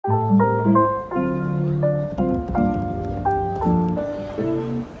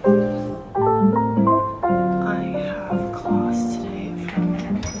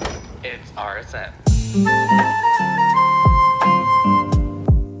that's it.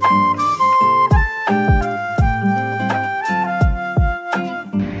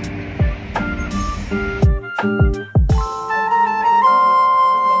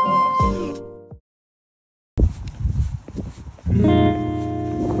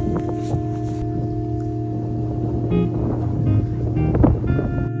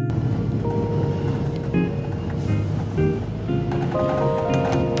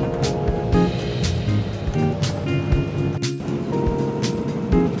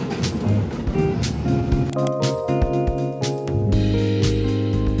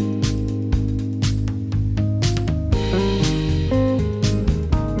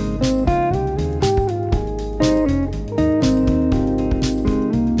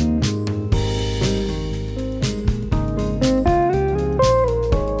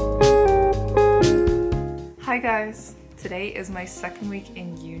 Hi guys, today is my second week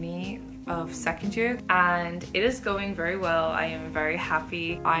in uni of second year and it is going very well. I am very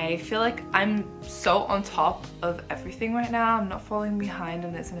happy. I feel like I'm so on top of everything right now. I'm not falling behind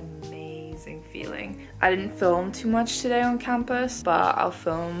and it's an amazing feeling. I didn't film too much today on campus, but I'll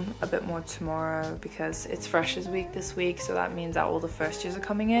film a bit more tomorrow because it's Freshers Week this week, so that means that all the first years are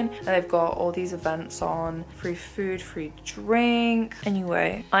coming in and they've got all these events on, free food, free drink.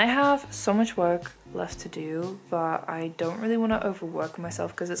 Anyway, I have so much work left to do, but I don't really want to overwork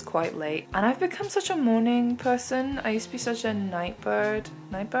myself because it's quite late and I've become such a morning person. I used to be such a night bird,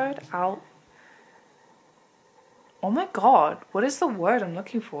 owl. Oh my god, what is the word I'm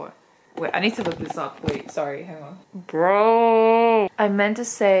looking for? Wait, I need to look this up. Wait, sorry, hang on. Bro! I meant to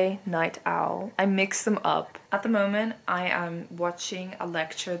say night owl. I mixed them up. At the moment, I am watching a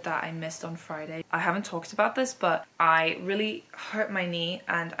lecture that I missed on Friday. I haven't talked about this, but I really hurt my knee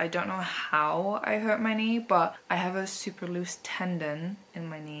and I don't know how I hurt my knee, but I have a super loose tendon in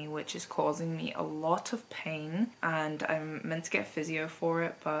my knee, which is causing me a lot of pain and I'm meant to get physio for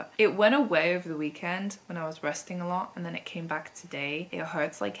it, but it went away over the weekend when I was resting a lot and then it came back today. It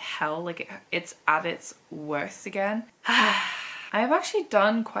hurts like hell, like it's at its worst again. I've actually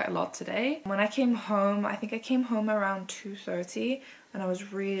done quite a lot today. When I came home, I think I came home around 2:30 and I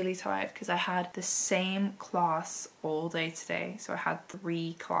was really tired because I had the same class all day today. So I had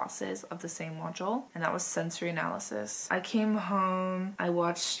 3 classes of the same module and that was sensory analysis. I came home, I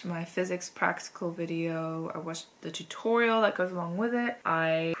watched my physics practical video, I watched the tutorial that goes along with it.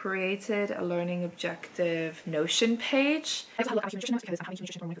 I created a learning objective Notion page. I also had a look at my nutrition notes because I'm having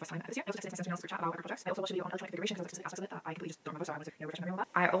nutrition for my first time this year. I also tested sensory analysis for chat about our projects. I also watched a video on electronic configuration because there's specific aspects of it that I completely just don't remember, so I was like, revision that.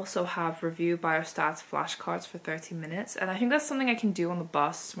 I also have review biostats flashcards for 30 minutes and I think that's something I can do on the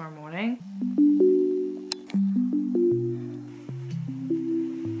bus tomorrow morning.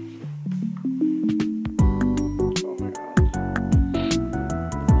 Oh my god.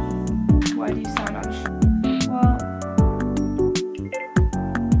 Why do you sound unsure? Well,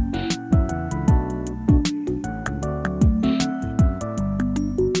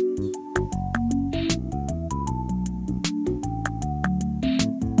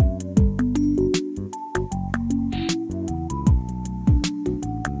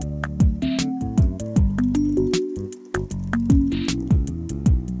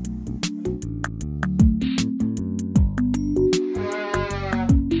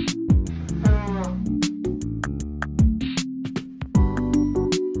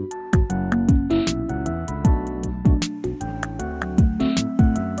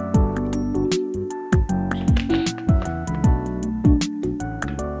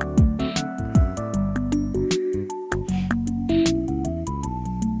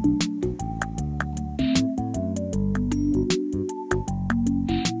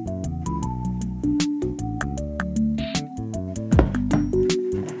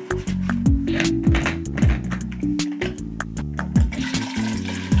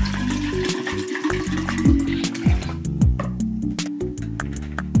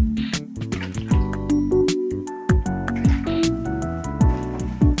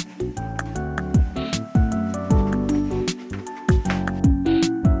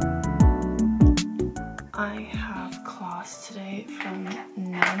 I have class today from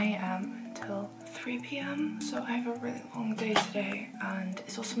 9 AM until 3 PM, so I have a really long day today and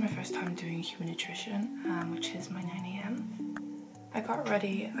it's also my first time doing human nutrition, which is my 9 AM. I got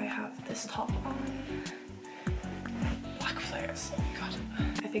ready, I have this top on, black flares, oh my god.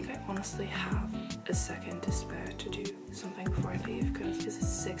 I think I honestly have a second to spare to do something before I leave because it's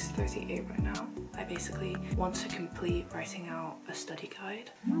 6:38 right now. I basically want to complete writing out a study guide.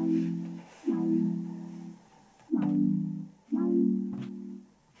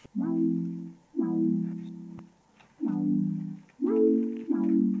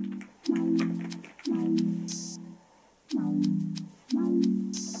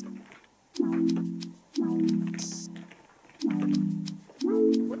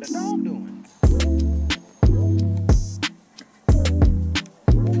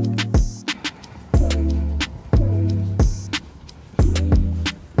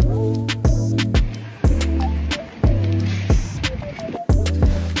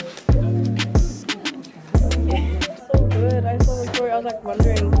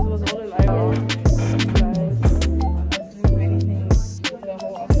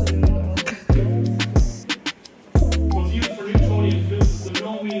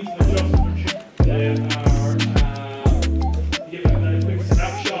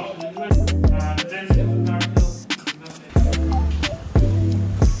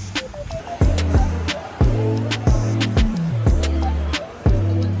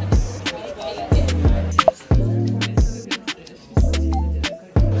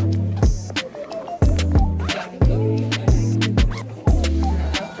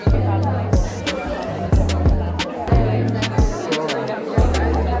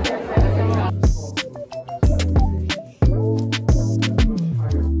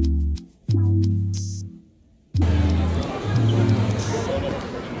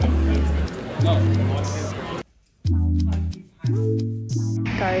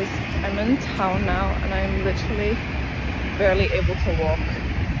 town now and I'm literally barely able to walk.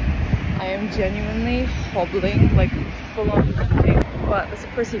 I am genuinely hobbling, like full on limping, but it's a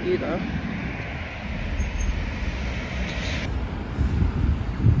pretty view though.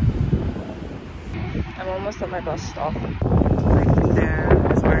 I'm almost at my bus stop. Like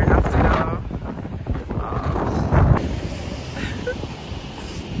there is where I have to go.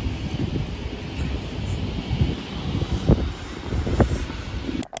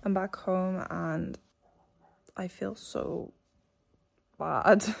 I'm back home and I feel so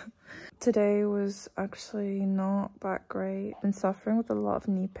bad. Today was actually not that great. I've been suffering with a lot of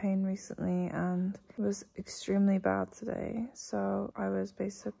knee pain recently and it was extremely bad today. So I was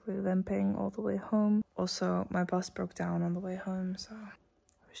basically limping all the way home. Also, my bus broke down on the way home, so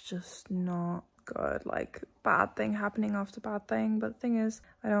it was just not good. Like, bad thing happening after bad thing. But the thing is,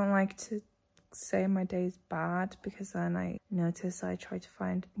 I don't like to say my day's bad because then I notice I try to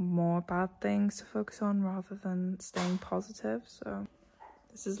find more bad things to focus on rather than staying positive. So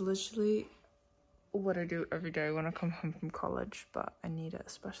this is literally what I do every day when I come home from college, but I need it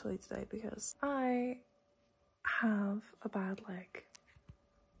especially today because I have a bad leg.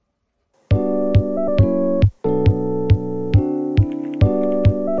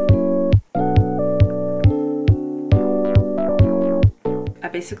 I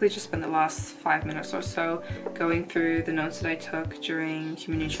basically just spent the last 5 minutes or so going through the notes that I took during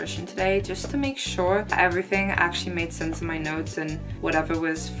human nutrition today, just to make sure that everything actually made sense in my notes, and whatever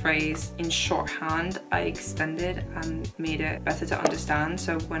was phrased in shorthand I extended and made it better to understand,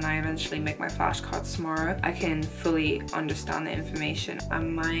 so when I eventually make my flashcards tomorrow I can fully understand the information. I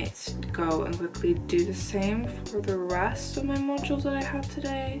might go and quickly do the same for the rest of my modules that I have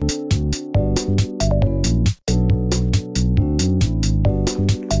today.